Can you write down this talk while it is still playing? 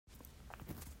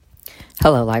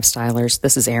Hello, Lifestylers.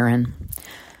 This is Erin.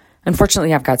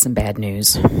 Unfortunately, I've got some bad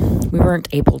news. We weren't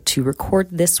able to record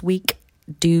this week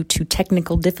due to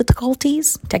technical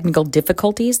difficulties.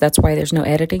 That's why there's no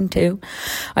editing, too.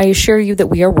 I assure you that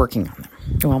we are working on them.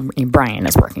 Well, Brian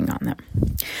is working on them.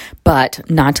 But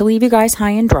not to leave you guys high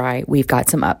and dry, we've got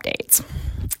some updates.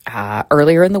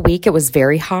 Earlier in the week, it was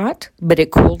very hot, but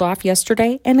it cooled off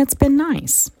yesterday, and it's been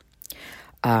nice.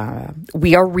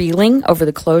 We are reeling over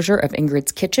the closure of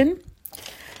Ingrid's Kitchen.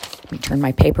 Let me turn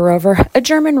my paper over. A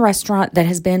German restaurant that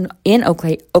has been in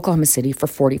Oklahoma City for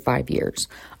 45 years.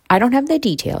 I don't have the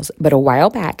details, but a while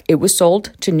back it was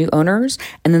sold to new owners,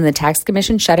 and then the tax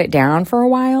commission shut it down for a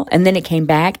while, and then it came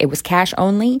back. It was cash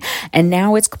only, and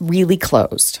now it's really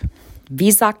closed.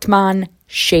 Wie sagt man?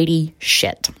 Shady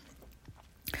shit.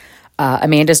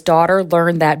 Amanda's daughter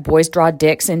learned that boys draw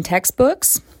dicks in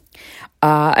textbooks.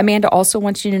 Amanda also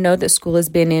wants you to know that school has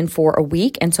been in for a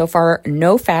week, and so far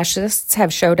no fascists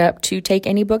have showed up to take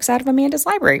any books out of Amanda's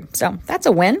library. So that's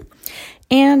a win.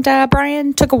 And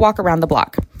Brian took a walk around the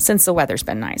block since the weather's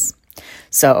been nice.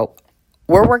 So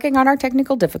we're working on our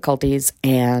technical difficulties,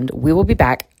 and we will be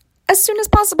back as soon as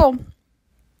possible.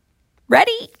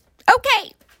 Ready?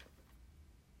 Okay.